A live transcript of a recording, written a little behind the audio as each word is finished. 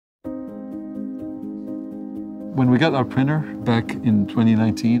When we got our printer back in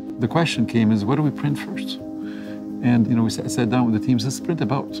 2019, the question came is, what do we print first? And we sat down with the teams, let's print a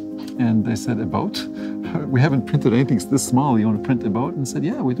boat. And they said, a boat? We haven't printed anything this small. You want to print a boat? And I said,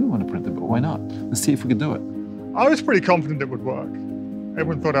 yeah, we do want to print a boat. Why not? Let's see if we could do it. I was pretty confident it would work.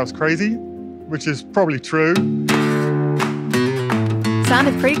 Everyone thought I was crazy, which is probably true.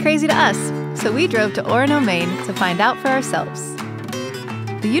 Sounded pretty crazy to us, so we drove to Orono, Maine to find out for ourselves.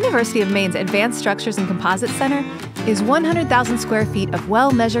 The University of Maine's Advanced Structures and Composites Center is 100,000 square feet of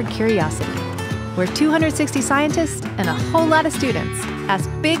well-measured curiosity, where 260 scientists and a whole lot of students ask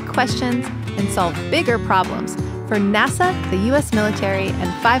big questions and solve bigger problems for NASA, the U.S. military,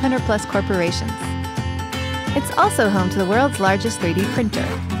 and 500-plus corporations. It's also home to the world's largest 3D printer,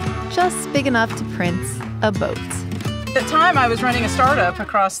 just big enough to print a boat. At the time, I was running a startup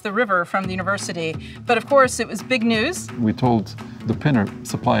across the river from the university, but of course, it was big news. We told the printer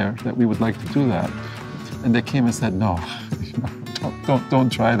supplier that we would like to do that, and they came and said, no,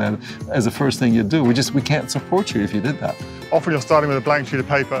 don't try that as the first thing you do. We can't support you if you did that. Often you're starting with a blank sheet of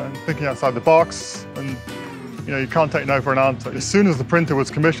paper and thinking outside the box, and you can't take no for an answer. As soon as the printer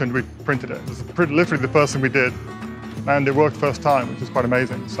was commissioned, we printed it. It was literally the first thing we did, and it worked first time, which is quite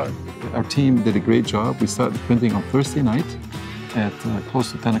amazing. So our team did a great job. We started printing on Thursday night at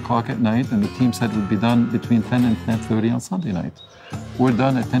close to 10 o'clock at night, and the team said it would be done between 10 and 10:30 on Sunday night. We're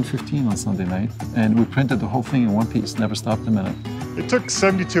done at 10:15 on Sunday night, and we printed the whole thing in one piece, never stopped a minute. It took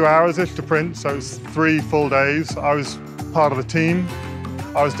 72 hours-ish to print, so it was 3 full days. I was part of the team.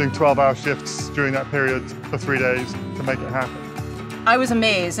 I was doing 12-hour shifts during that period for 3 days to make it happen. I was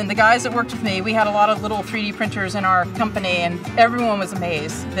amazed, and the guys that worked with me, we had a lot of little 3D printers in our company, and everyone was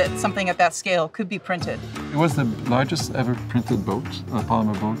amazed that something at that scale could be printed. It was the largest ever printed boat,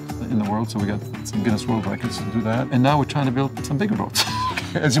 polymer boat in the world, so we got some Guinness World Records to do that. And now we're trying to build some bigger boats,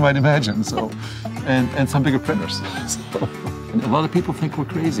 as you might imagine, and some bigger printers. And a lot of people think we're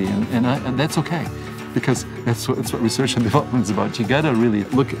crazy, and that's okay, because that's what research and development is about. You gotta really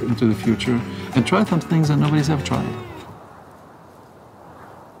look into the future and try some things that nobody's ever tried.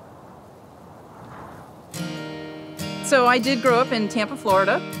 So I did grow up in Tampa,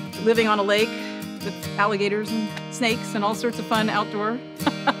 Florida, living on a lake with alligators and snakes and all sorts of fun outdoor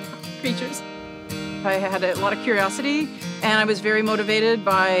creatures. I had a lot of curiosity, and I was very motivated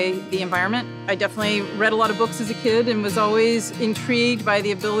by the environment. I definitely read a lot of books as a kid and was always intrigued by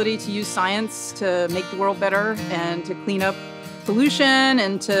the ability to use science to make the world better and to clean up pollution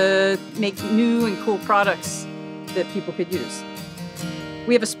and to make new and cool products that people could use.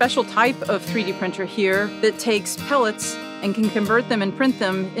 We have a special type of 3D printer here that takes pellets and can convert them and print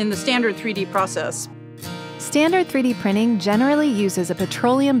them in the standard 3D process. Standard 3D printing generally uses a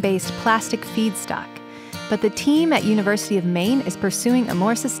petroleum-based plastic feedstock, but the team at University of Maine is pursuing a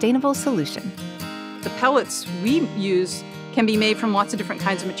more sustainable solution. The pellets we use can be made from lots of different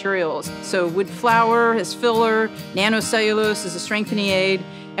kinds of materials. So wood flour as filler, nanocellulose as a strengthening aid,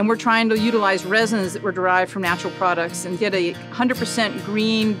 and we're trying to utilize resins that were derived from natural products and get a 100%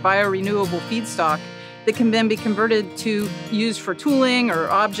 green biorenewable feedstock that can then be converted to use for tooling or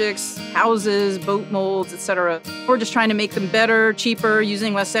objects, houses, boat molds, etc. We're just trying to make them better, cheaper,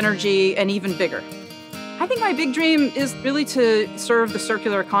 using less energy, and even bigger. I think my big dream is really to serve the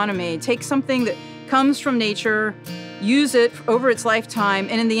circular economy, take something that comes from nature, use it over its lifetime,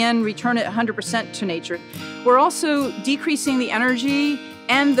 and in the end, return it 100% to nature. We're also decreasing the energy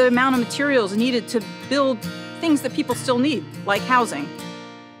and the amount of materials needed to build things that people still need, like housing.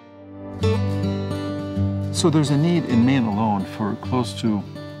 So there's a need in Maine alone for close to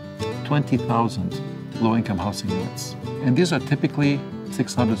 20,000 low-income housing units. And these are typically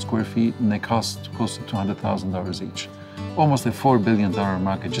 600 square feet, and they cost close to $200,000 each. Almost a $4 billion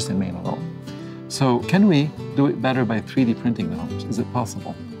market just in Maine alone. So can we do it better by 3D printing the homes? Is it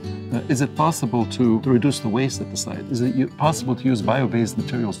possible? Is it possible to reduce the waste at the site? Is it possible to use bio-based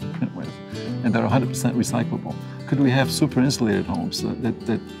materials to print with and that are 100% recyclable? Could we have super insulated homes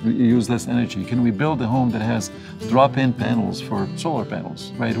that use less energy? Can we build a home that has drop-in panels for solar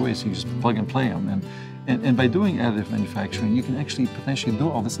panels right away, so you just plug and play them? And by doing additive manufacturing, you can actually potentially do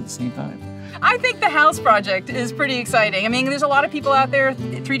all this at the same time. I think the house project is pretty exciting. I mean, there's a lot of people out there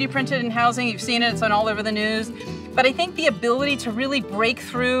 3D printed in housing. You've seen it, it's on all over the news. But I think the ability to really break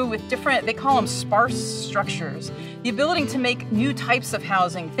through with different, they call them sparse structures, the ability to make new types of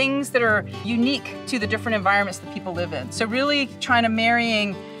housing, things that are unique to the different environments that people live in. So really trying to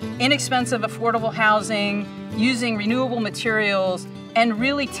marrying inexpensive, affordable housing, using renewable materials, and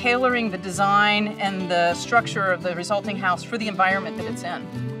really tailoring the design and the structure of the resulting house for the environment that it's in.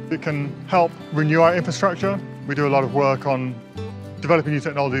 It can help renew our infrastructure. We do a lot of work on developing new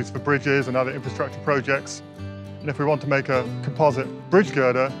technologies for bridges and other infrastructure projects. And if we want to make a composite bridge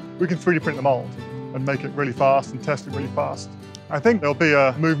girder, we can 3D print the mold and make it really fast and test it really fast. I think there'll be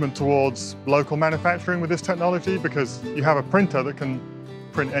a movement towards local manufacturing with this technology because you have a printer that can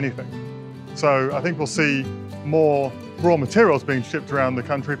print anything. So I think we'll see more raw materials being shipped around the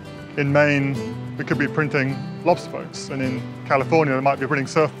country. In Maine, we could be printing lobster boats, and in California, they might be printing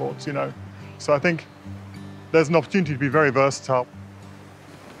surfboards, you know. So I think there's an opportunity to be very versatile.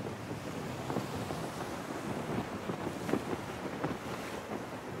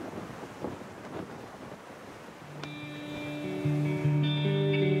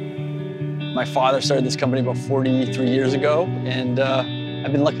 My father started this company about 43 years ago, and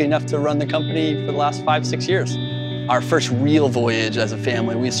I've been lucky enough to run the company for the last 5-6 years. Our first real voyage as a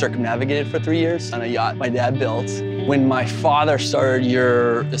family, we circumnavigated for 3 years on a yacht my dad built. When my father started,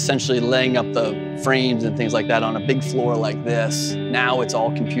 you're essentially laying up the frames and things like that on a big floor like this. Now it's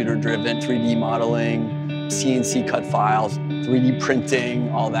all computer-driven, 3D modeling, CNC cut files, 3D printing,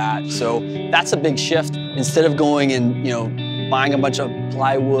 all that. So that's a big shift. Instead of going and, buying a bunch of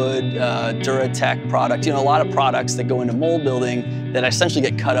plywood, Duratech products, a lot of products that go into mold building that essentially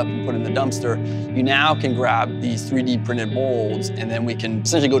get cut up and put in the dumpster, you now can grab these 3D printed molds and then we can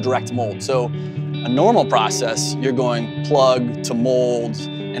essentially go direct to mold. So a normal process, you're going plug to mold,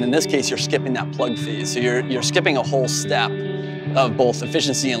 and in this case, you're skipping that plug phase. So you're skipping a whole step of both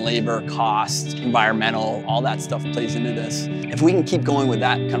efficiency and labor, cost, environmental, all that stuff plays into this. If we can keep going with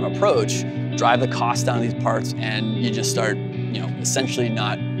that kind of approach, drive the cost down of these parts, and you just start, essentially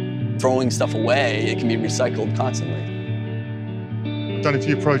not throwing stuff away, it can be recycled constantly. I've done a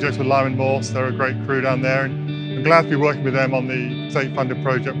few projects with Lyman Morse. They're a great crew down there, and I'm glad to be working with them on the state-funded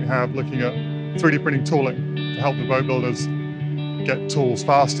project we have looking at 3D printing tooling to help the boat builders get tools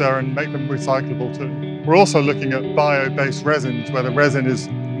faster and make them recyclable too. We're also looking at bio-based resins, where the resin is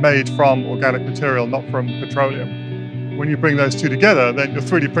made from organic material, not from petroleum. When you bring those two together, then you're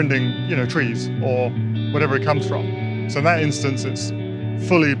 3D printing, trees or whatever it comes from. So in that instance, it's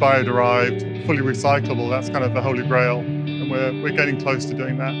fully bio-derived, fully recyclable. That's kind of the holy grail, and we're getting close to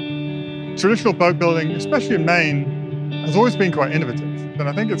doing that. Traditional boat building, especially in Maine, has always been quite innovative. And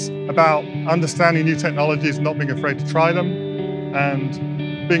I think it's about understanding new technologies and not being afraid to try them,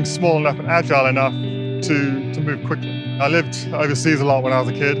 and being small enough and agile enough to move quickly. I lived overseas a lot when I was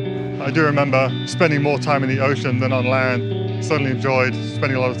a kid. I do remember spending more time in the ocean than on land. Certainly enjoyed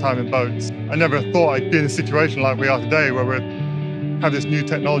spending a lot of time in boats. I never thought I'd be in a situation like we are today, where we have this new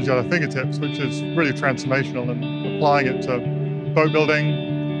technology at our fingertips, which is really transformational, and applying it to boat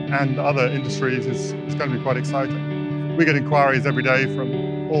building and other industries is going to be quite exciting. We get inquiries every day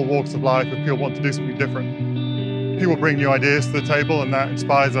from all walks of life if people want to do something different. People bring new ideas to the table, and that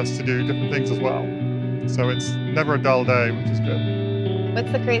inspires us to do different things as well. So it's never a dull day, which is good.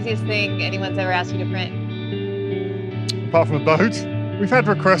 What's the craziest thing anyone's ever asked you to print? Apart from a boat, we've had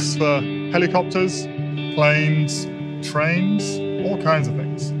requests for helicopters, planes, trains, all kinds of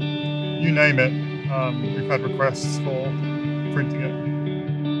things. You name it, we've had requests for printing it.